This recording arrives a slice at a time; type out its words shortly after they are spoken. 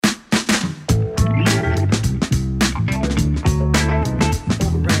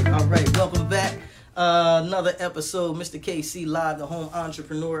another episode, Mr. KC Live, the home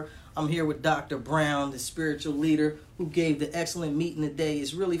entrepreneur. I'm here with Dr. Brown, the spiritual leader who gave the excellent meeting today.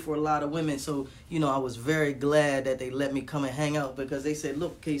 It's really for a lot of women. So, I was very glad that they let me come and hang out because they said,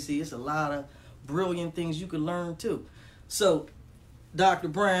 look, KC, it's a lot of brilliant things you could learn too. So, Dr.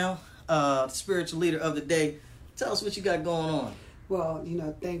 Brown, spiritual leader of the day, tell us what you got going on. Well,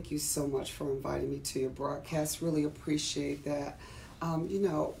 thank you so much for inviting me to your broadcast. Really appreciate that.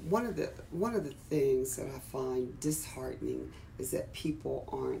 One of the things that I find disheartening is that people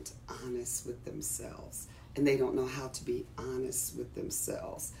aren't honest with themselves, and they don't know how to be honest with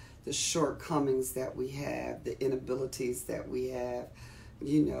themselves. The shortcomings that we have, the inabilities that we have,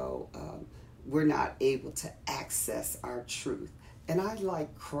 we're not able to access our truth. And I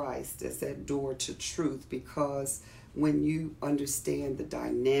like Christ as that door to truth, because when you understand the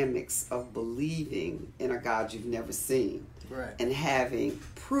dynamics of believing in a God you've never seen, right, and having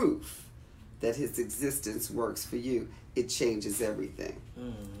proof that his existence works for you, it changes everything.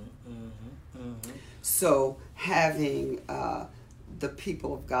 So having the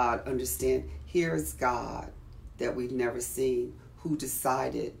people of God understand, here's God that we've never seen, who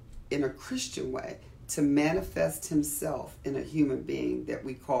decided in a Christian way to manifest himself in a human being that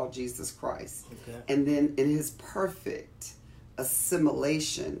we call Jesus Christ. Okay. And then in his perfect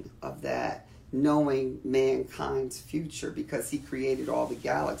assimilation of that, knowing mankind's future, because he created all the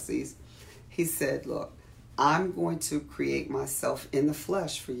galaxies, he said, look, I'm going to create myself in the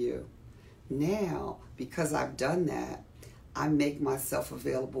flesh for you. Now, because I've done that, I make myself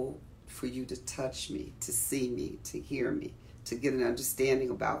available for you to touch me, to see me, to hear me, to get an understanding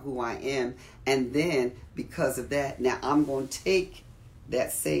about who I am. And then, because of that, now I'm going to take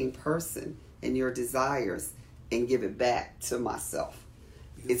that same person and your desires and give it back to myself.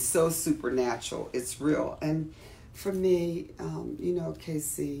 It's so supernatural. It's real. And for me,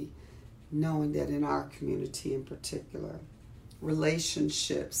 KC, knowing that in our community in particular,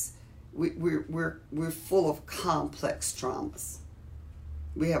 relationships, we're full of complex traumas.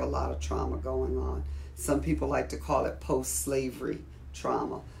 We have a lot of trauma going on. Some people like to call it post-slavery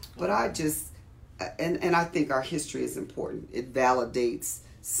trauma. But I just, and I think our history is important. It validates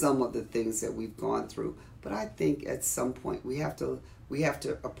some of the things that we've gone through. But I think at some point we have to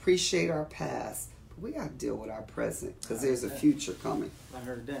appreciate our past, but we got to deal with our present, because there's a future coming. I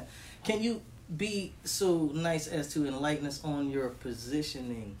heard that. Can you be so nice as to enlighten us on your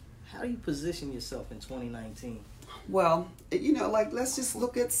positioning? How do you position yourself in 2019? Well, let's just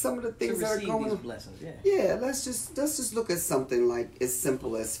look at some of the things that are going on. Blessings, yeah. Yeah, let's just look at something like as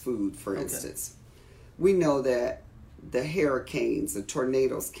simple as food, for instance. We know that the hurricanes, the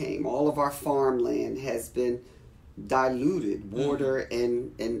tornadoes came. All of our farmland has been diluted, water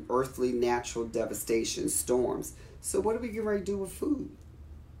and earthly natural devastation, storms. So what are we getting ready to do with food?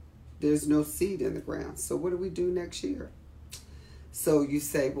 There's no seed in the ground. So what do we do next year? So you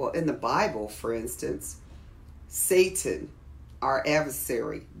say, well, in the Bible, for instance, Satan, our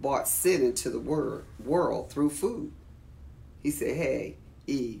adversary, brought sin into the world through food. He said, hey,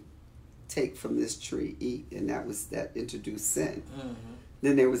 Eve, take from this tree, eat. And that introduced sin.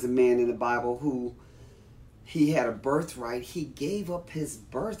 Then there was a man in the Bible who, he had a birthright. He gave up his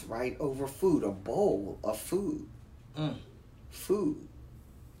birthright over food, a bowl of food. Food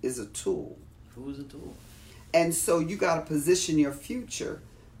is a tool. Food is a tool. And so you got to position your future,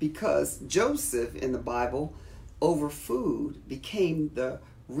 because Joseph in the Bible, over food, became the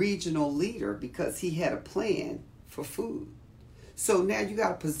regional leader because he had a plan for food. So now you got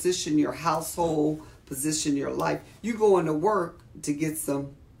to position your household, position your life. You going to work to get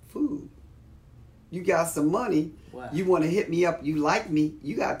some food. You got some money. Wow. You want to hit me up. You like me.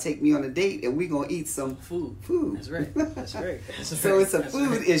 You got to take me on a date, and we're going to eat some food. That's right. That's right. So it's a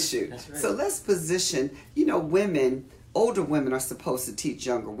food issue. That's right. So let's position, women, older women are supposed to teach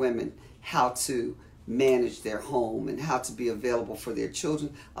younger women how to manage their home and how to be available for their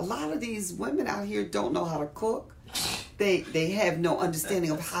children. A lot of these women out here don't know how to cook. They have no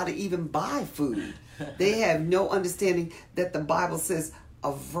understanding of how to even buy food. They have no understanding that the Bible says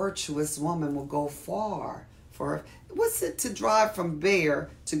a virtuous woman will go far for her. What's it to drive from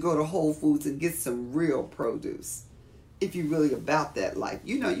Bear to go to Whole Foods and get some real produce? If you're really about that life,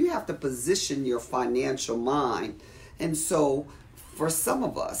 you have to position your financial mind. And so for some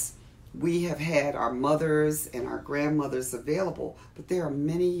of us, we have had our mothers and our grandmothers available, but there are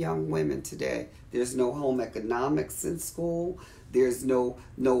many young women today. There's no home economics in school. There's no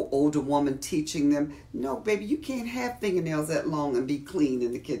older woman teaching them. No, baby, you can't have fingernails that long and be clean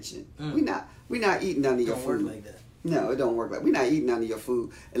in the kitchen. We're not eating none of your food. Work like that. No, it don't work like. We're not eating none of your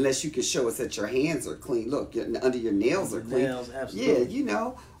food unless you can show us that your hands are clean. Look, under your nails are clean. Nails, absolutely.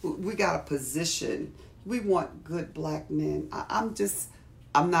 Yeah, we got to position We want good black men.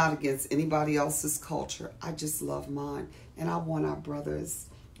 I'm not against anybody else's culture. I just love mine. And I want our brothers,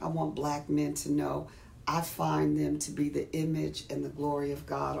 I want black men to know I find them to be the image and the glory of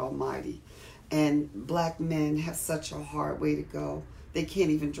God Almighty. And black men have such a hard way to go. They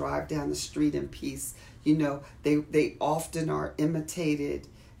can't even drive down the street in peace. You know, they often are imitated,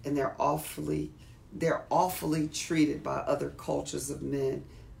 and they're awfully treated by other cultures of men.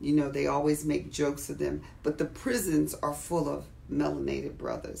 You know, they always make jokes of them. But the prisons are full of melanated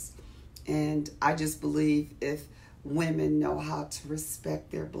brothers. And I just believe if women know how to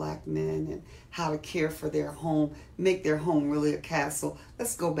respect their black men and how to care for their home, make their home really a castle.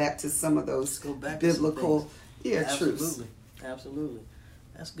 Let's go back to some of those biblical truths. Absolutely.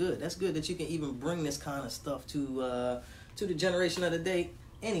 That's good. That's good that you can even bring this kind of stuff to the generation of the day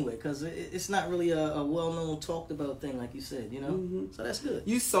anyway, because it's not really a well-known, talked about thing like you said, you know? Mm-hmm. So that's good.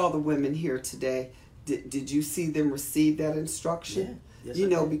 You saw the women here today. Did you see them receive that instruction? Yeah. Yes, you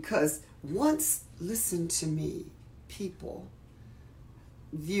know, did. because once, listen to me, people,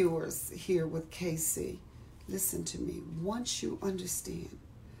 viewers here with KC, listen to me. Once you understand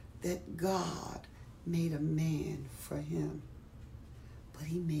that God made a man for him, but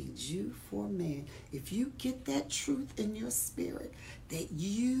he made you for a man. If you get that truth in your spirit, that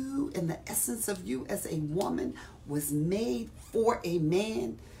you and the essence of you as a woman was made for a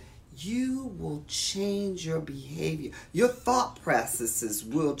man, you will change your behavior. Your thought processes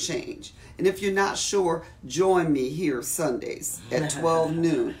will change. And if you're not sure, join me here Sundays at 12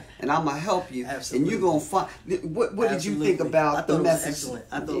 noon, and I'm going to help you. Absolutely. And you're going to find... What did you think about the message?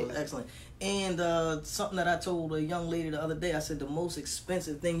 I thought it was excellent. And something that I told a young lady the other day, I said the most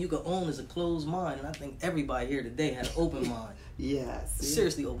expensive thing you can own is a closed mind. And I think everybody here today had an open mind. Yes.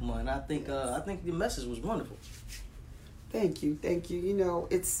 Seriously open mind. I think the message was wonderful. Thank you. You know,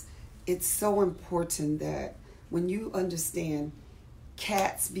 it's so important that when you understand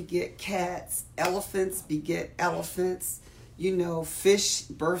cats beget cats, elephants beget elephants, you know, fish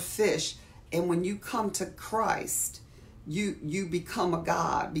birth fish. And when you come to Christ, you become a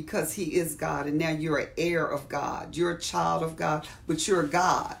God because he is God. And now you're an heir of God. You're a child of God, but you're a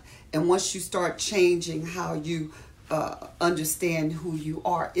God. And once you start changing how you understand who you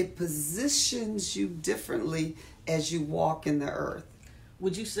are, it positions you differently as you walk in the earth.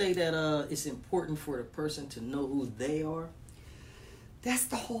 Would you say that it's important for the person to know who they are? That's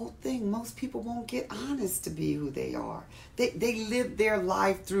the whole thing. Most people won't get honest to be who they are. They live their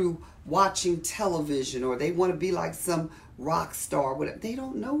life through watching television, or they want to be like some rock star. Whatever. They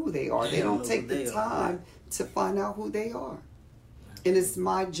don't know who they are. They don't take the time to find out who they are. And it's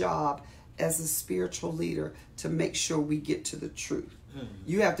my job as a spiritual leader to make sure we get to the truth. Mm-hmm.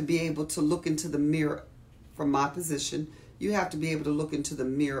 You have to be able to look into the mirror from my position. You have to be able to look into the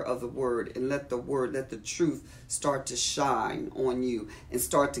mirror of the word and let the truth start to shine on you and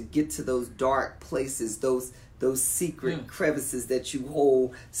start to get to those dark places, those secret crevices that you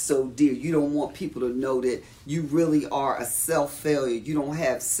hold so dear. You don't want people to know that you really are a self-failure. You don't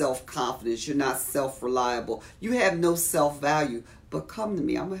have self-confidence. You're not self-reliable. You have no self-value. But come to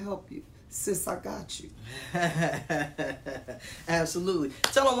me. I'm going to help you. Sis, I got you. Absolutely.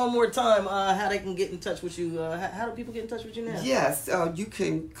 Tell them one more time how they can get in touch with you. How do people get in touch with you now? Yes, you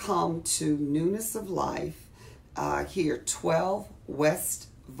can come to Newness of Life here, 12 West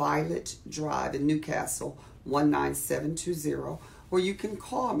Violet Drive in Newcastle, 19720. Or you can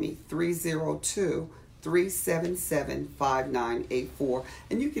call me, 302-377-5984.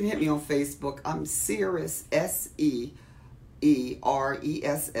 And you can hit me on Facebook. I'm Seeress, S-E-E-R-E-S-S,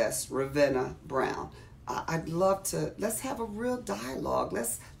 Ravenna Brown. I'd love to, let's have a real dialogue.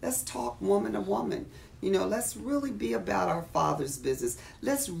 Let's talk woman to woman. You know, let's really be about our Father's business.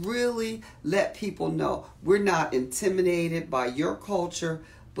 Let's really let people know we're not intimidated by your culture,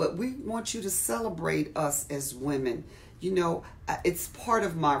 but we want you to celebrate us as women. You know, it's part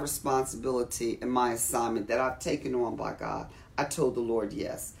of my responsibility and my assignment that I've taken on by God. I told the Lord,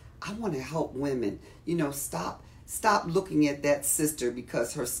 yes, I want to help women. You know, stop looking at that sister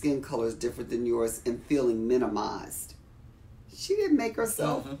because her skin color is different than yours and feeling minimized. She didn't make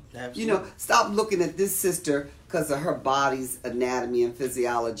herself. Mm-hmm. You know, stop looking at this sister because of her body's anatomy and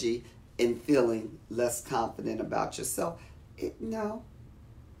physiology and feeling less confident about yourself. No.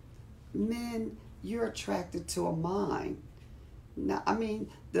 Men, you're attracted to a mind. Now, I mean,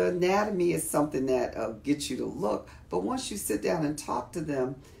 the anatomy is something that gets you to look, but once you sit down and talk to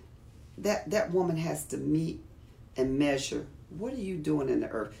them, that woman has to meet and measure. What are you doing in the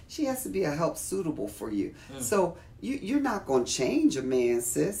earth? She has to be a help suitable for you. So You're not going to change a man,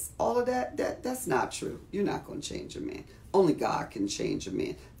 sis. All of that's not true. You're not going to change a man. Only God can change a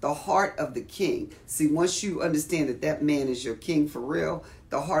man. The heart of the king. See, once you understand that that man is your king for real,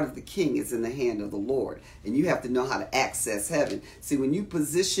 the heart of the king is in the hand of the Lord. And you have to know how to access heaven. See, when you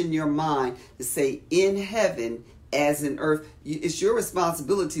position your mind to say in heaven as in earth, it's your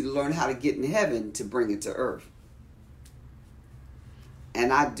responsibility to learn how to get in heaven to bring it to earth.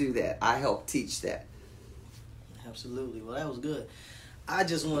 And I do that. I help teach that. Absolutely. Well, that was good. I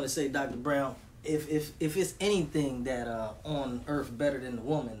just want to say, Dr. Brown, if it's anything that on earth better than the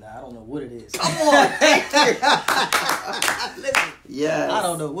woman, I don't know what it is. Come on, thank you. Listen, yes. I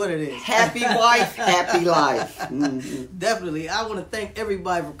don't know what it is. Happy wife, happy life. Mm-hmm. Definitely. I want to thank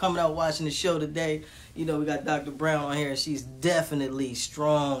everybody for coming out watching the show today. You know, we got Dr. Brown on here, and she's definitely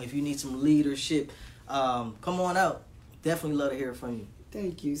strong. If you need some leadership, come on out. Definitely love to hear from you.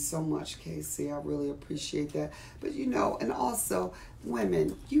 Thank you so much, Casey. I really appreciate that. But you know, and also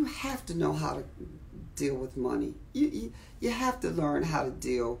women, you have to know how to deal with money. You have to learn how to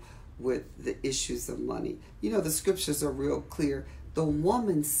deal with the issues of money. You know, the scriptures are real clear. The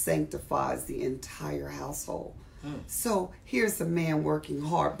woman sanctifies the entire household. So here's a man working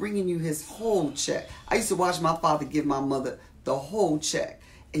hard, bringing you his whole check. I used to watch my father give my mother the whole check.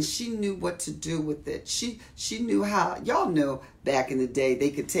 And she knew what to do with it. She knew how. Y'all know back in the day they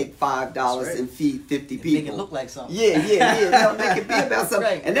could take $5 and feed 50 people. Make it look like something. Yeah. Make it be about something.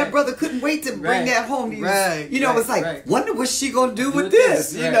 Right, and that brother couldn't wait to bring that home to you. It's like, wonder what she gonna do with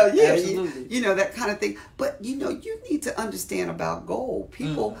this. Absolutely. You know, that kind of thing. But you know, you need to understand about gold.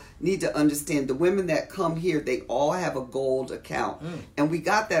 People need to understand. The women that come here, they all have a gold account, and we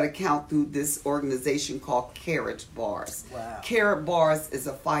got that account through this organization called Karatbars. Wow. Karatbars is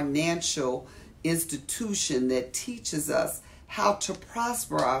a financial institution that teaches us how to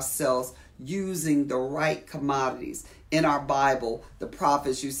prosper ourselves using the right commodities. In our Bible, the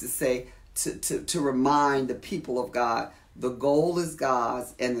prophets used to say to remind the people of God, the gold is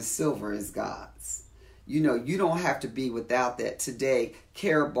God's and the silver is God's. You know, you don't have to be without that. Today,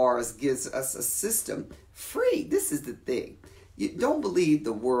 Karatbars gives us a system free. This is the thing. You don't believe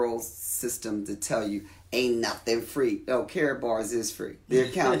the world's system to tell you ain't nothing free. No, Karatbars is free. Their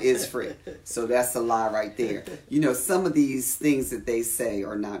account is free. So that's a lie right there. You know, some of these things that they say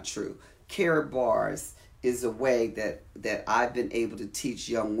are not true. Karatbars is a way that I've been able to teach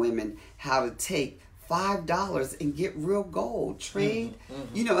young women how to take $5 and get real gold. Trade.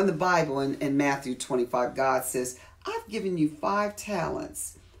 You know, in the Bible, in Matthew 25, God says, I've given you 5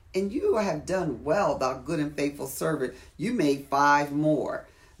 talents. And you have done well, thou good and faithful servant. You made 5 more.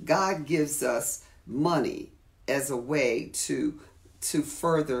 God gives us money as a way to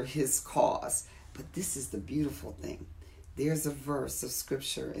further his cause. But this is the beautiful thing. There's a verse of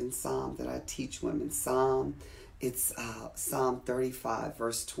scripture in Psalm that I teach women. It's Psalm 35,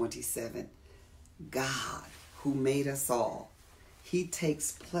 verse 27. God, who made us all, he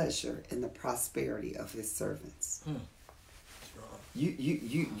takes pleasure in the prosperity of his servants.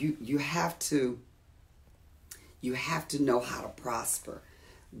 You have to know how to prosper.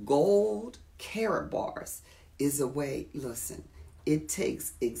 Gold Karatbars is a way. Listen, it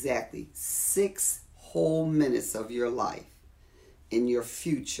takes exactly 6 whole minutes of your life in your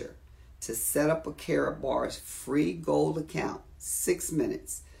future to set up a Karatbars free gold account. 6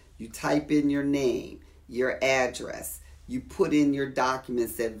 minutes. You type in your name, your address. You put in your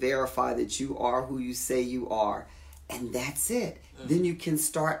documents that verify that you are who you say you are. And that's it. Then you can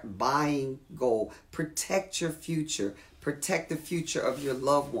start buying gold. Protect your future. Protect the future of your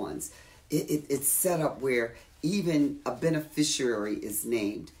loved ones. It's set up where even a beneficiary is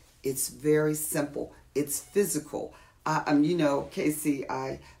named. It's very simple. It's physical. You know, Casey,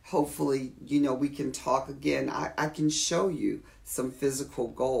 hopefully, you know, we can talk again. I can show you some physical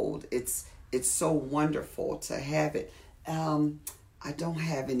gold. It's so wonderful to have it. I don't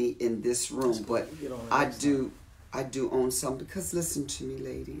have any in this room, but I do own some, because listen to me,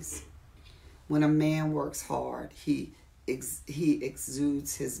 ladies. When a man works hard, he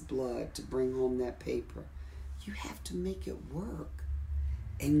exudes his blood to bring home that paper. You have to make it work.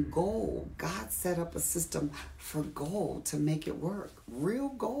 And gold, God set up a system for gold to make it work. Real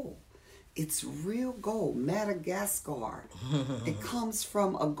gold. It's real gold. Madagascar. It comes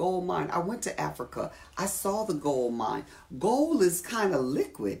from a gold mine. I went to Africa. I saw the gold mine. Gold is kind of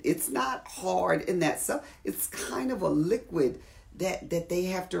liquid. It's not hard in that stuff. It's kind of a liquid that they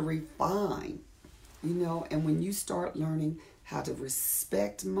have to refine. You know, and when you start learning how to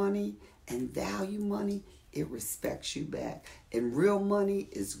respect money and value money, it respects you back. And real money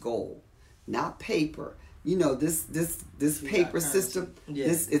is gold, not paper. You know, this paper system,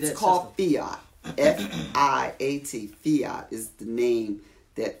 it's called fiat. F-I-A-T, fiat is the name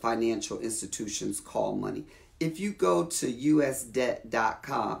that financial institutions call money. If you go to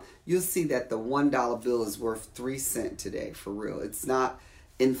usdebt.com, you'll see that the $1 bill is worth 3 cents today, for real. It's not,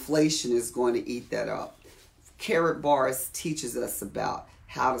 inflation is going to eat that up. Karatbars teaches us about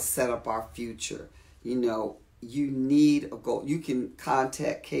how to set up our future. You know, you need a goal. You can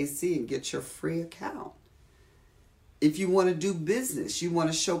contact KC and get your free account. If you want to do business, you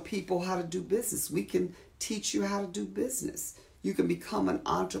want to show people how to do business, we can teach you how to do business. You can become an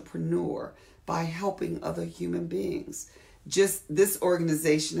entrepreneur by helping other human beings. Just this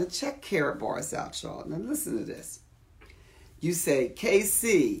organization, and check Karatbars out, y'all. Now listen to this. You say,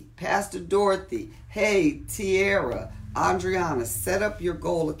 KC, Pastor Dorothy, hey, Tierra, Adriana, set up your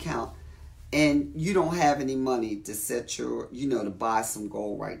gold account, and you don't have any money to set your, to buy some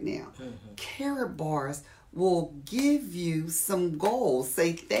gold right now. Karatbars will give you some gold.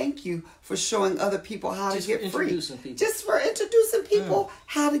 Say thank you for showing other people how to get free. Just for introducing people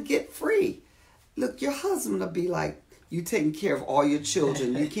how to get free. Look, your husband will be like, you taking care of all your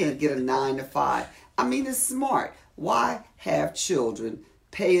children. You can't get a 9 to 5. I mean, it's smart. Why have children,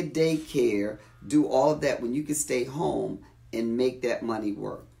 pay a daycare, do all of that when you can stay home and make that money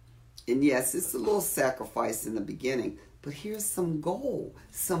work? And yes, it's a little sacrifice in the beginning, but here's some gold,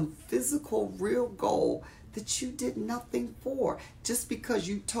 some physical, real gold that you did nothing for. Just because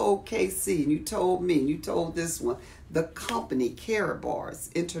you told KC and you told me and you told this one, the company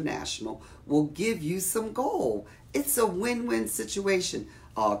Karatbars International will give you some gold. It's a win-win situation.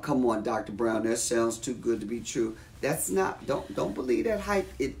 Oh, come on, Dr. Brown, that sounds too good to be true. That's not, don't believe that hype.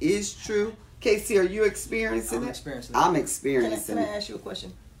 It is true. KC, are you experiencing it? I'm experiencing it. Can I ask you a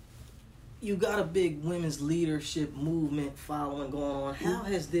question? You got a big women's leadership movement following going on. How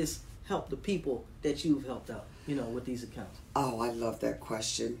has this helped the people that you've helped out, with these accounts? Oh, I love that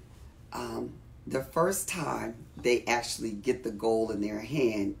question. The first time they actually get the gold in their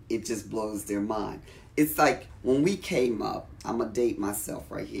hand, it just blows their mind. It's like when we came up, I'm going to date myself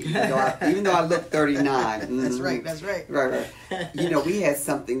right here. Even though I look 39. That's right. Right. We had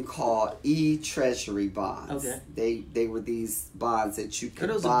something called e-treasury bonds. Okay. They were these bonds that you could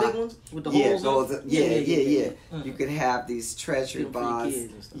buy. Are those the big ones with the holes? Yeah. Mm-hmm. You could have these treasury bonds.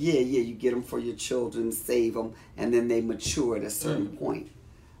 You get them for your children, save them, and then they mature at a certain point.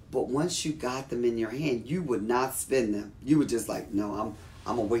 But once you got them in your hand, you would not spend them. You would just like, no,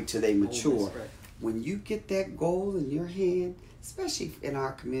 I'm going to wait till they mature. Right. When you get that gold in your hand, especially in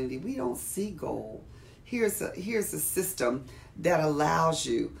our community, we don't see gold. Here's a system that allows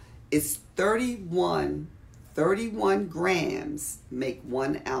you. It's 31 grams make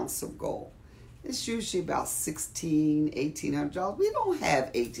 1 ounce of gold. It's usually about $1,600, $1,800. We don't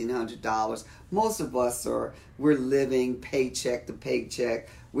have $1,800. Most of us we're living paycheck to paycheck.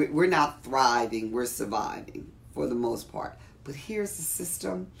 We're not thriving. We're surviving for the most part. But here's the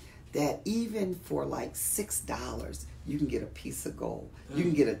system that even for like $6, you can get a piece of gold. You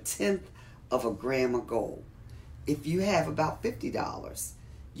can get 1/10 of a gram of gold. If you have about $50,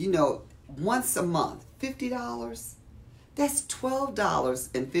 once a month, $50, that's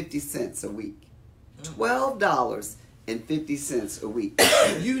 $12.50 a week. $12.50 a week.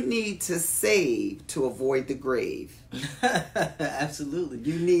 You need to save to avoid the grave. Absolutely.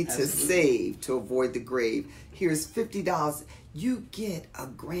 You need to save to avoid the grave. Here's $50. You get a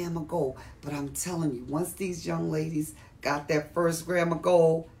gram of gold. But I'm telling you, once these young ladies got that first gram of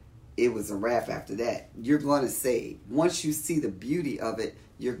gold, it was a wrap after that. You're going to save. Once you see the beauty of it,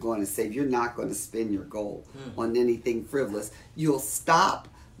 you're going to save. You're not going to spend your gold on anything frivolous. You'll stop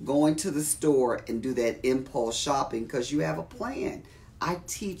going to the store and do that impulse shopping because you have a plan. I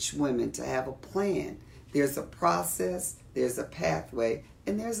teach women to have a plan. There's a process, there's a pathway,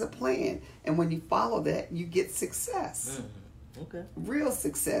 and there's a plan. And when you follow that, you get success. Okay. Real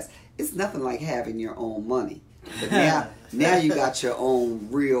success. It's nothing like having your own money. But now you got your own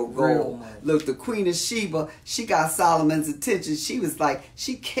real gold. Look, the Queen of Sheba, she got Solomon's attention. She was like,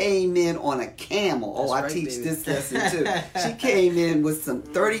 she came in on a camel. That's I right, teach baby. this lesson too. She came in with some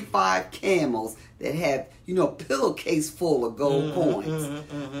 35 camels that had, a pillowcase full of gold coins.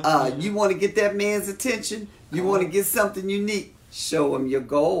 You want to get that man's attention? You want to get something unique? Show him your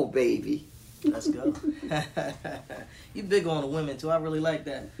gold, baby. Let's go. You big on the women too. I really like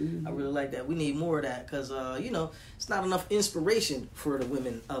that. I really like that. We need more of that because it's not enough inspiration for the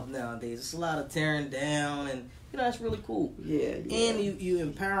women of nowadays. It's a lot of tearing down, and that's really cool. Yeah. And you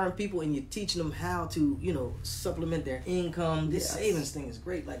empowering people, and you're teaching them how to supplement their income. This savings thing is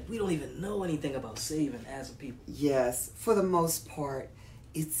great. Like, we don't even know anything about saving as a people. Yes, for the most part,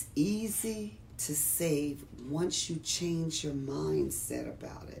 it's easy to save once you change your mindset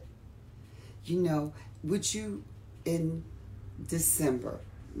about it. You know, would you, in December,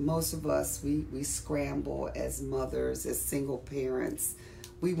 most of us, we scramble as mothers, as single parents.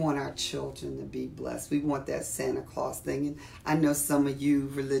 We want our children to be blessed. We want that Santa Claus thing. And I know some of you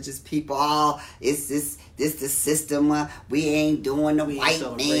religious people, it's this the system. We ain't doing the white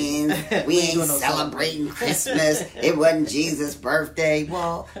man. We ain't celebrating Christmas. It wasn't Jesus' birthday.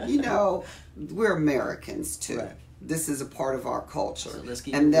 Well, you know, we're Americans too. Right. This is a part of our culture. So let's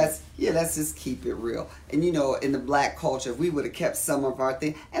keep and it that's real. Let's just keep it real. And you know, in the black culture, if we would have kept some of our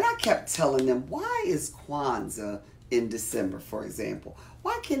things, and I kept telling them, why is Kwanzaa in December, for example?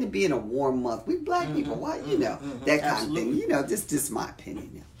 Why can't it be in a warm month? We black people, why, you know, that kind of thing. You know, just my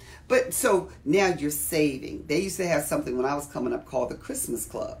opinion now. But so now you're saving. They used to have something when I was coming up called the Christmas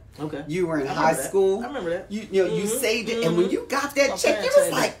Club. Okay. You were in high school. I remember that. You know, you saved it, and when you got that check, you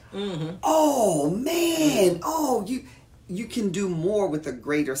was like, oh man, you can do more with a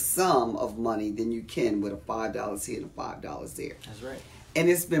greater sum of money than you can with a $5 here and a $5 there. That's right. And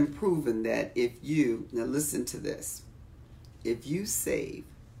it's been proven that if you, now listen to this, if you save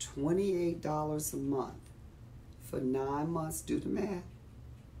 $28 a month for 9 months, do the math,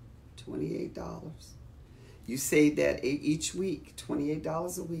 $28. You save that each week,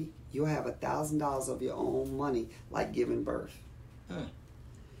 $28 a week, you'll have $1,000 of your own money, like giving birth.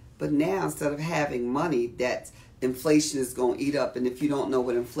 But now, instead of having money, that inflation is going to eat up. And if you don't know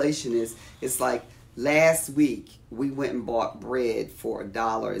what inflation is, it's like last week we went and bought bread for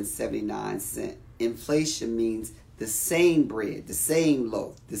 $1.79. Inflation means the same bread, the same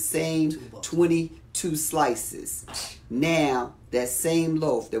loaf, the same 22 slices. Now, that same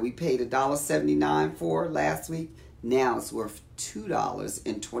loaf that we paid $1.79 for last week, now it's worth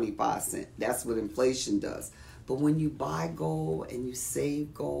 $2.25. That's what inflation does. But when you buy gold and you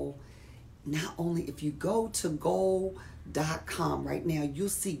save gold, not only if you go to gold.com right now, you'll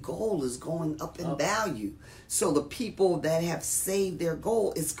see gold is going up in value. So the people that have saved their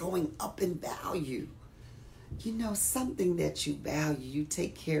gold is going up in value. You know, something that you value, you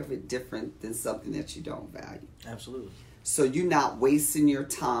take care of it different than something that you don't value. Absolutely. So you're not wasting your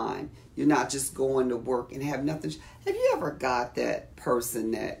time. You're not just going to work and have nothing. Have you ever got that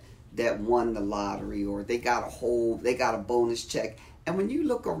person that won the lottery, or they got a bonus check, and when you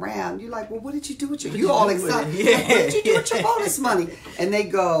look around, you're like, well, what did you do with you all excited? Yeah. Like, what did you do with your bonus money? And they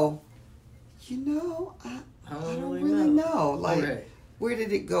go, you know, I don't really know. Like, where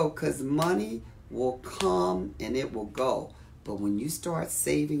did it go? Because money will come and it will go. But when you start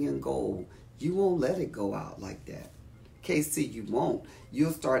saving in gold, you won't let it go out like that. KC, you won't.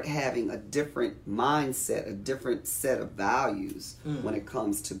 You'll start having a different mindset, a different set of values when it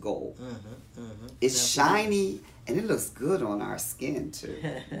comes to gold. It's shiny and it looks good on our skin too.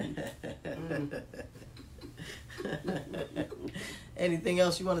 Anything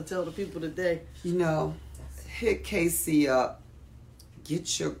else you want to tell the people today? You know, hit KC up.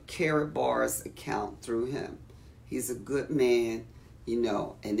 Get your Karatbars account through him. He's a good man, you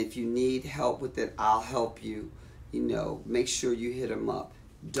know, and if you need help with it, I'll help you. You know, make sure you hit him up.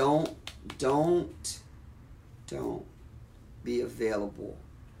 Don't be available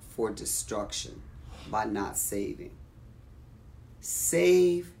for destruction by not saving.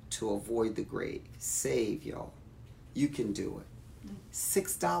 Save to avoid the grave. Save, y'all. You can do it.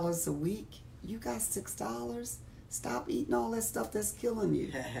 $6 a week. You got $6. Stop eating all that stuff that's killing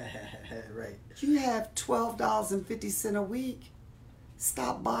you. Right. You have $12.50 a week.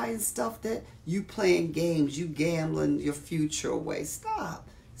 Stop buying stuff that you playing games, you gambling your future away. Stop.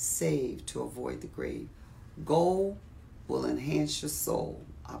 Save to avoid the grave. Gold will enhance your soul.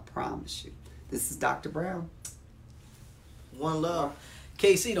 I promise you. This is Dr. Brown. One love.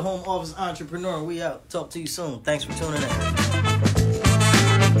 KC, the home office entrepreneur. We out. Talk to you soon. Thanks for tuning in.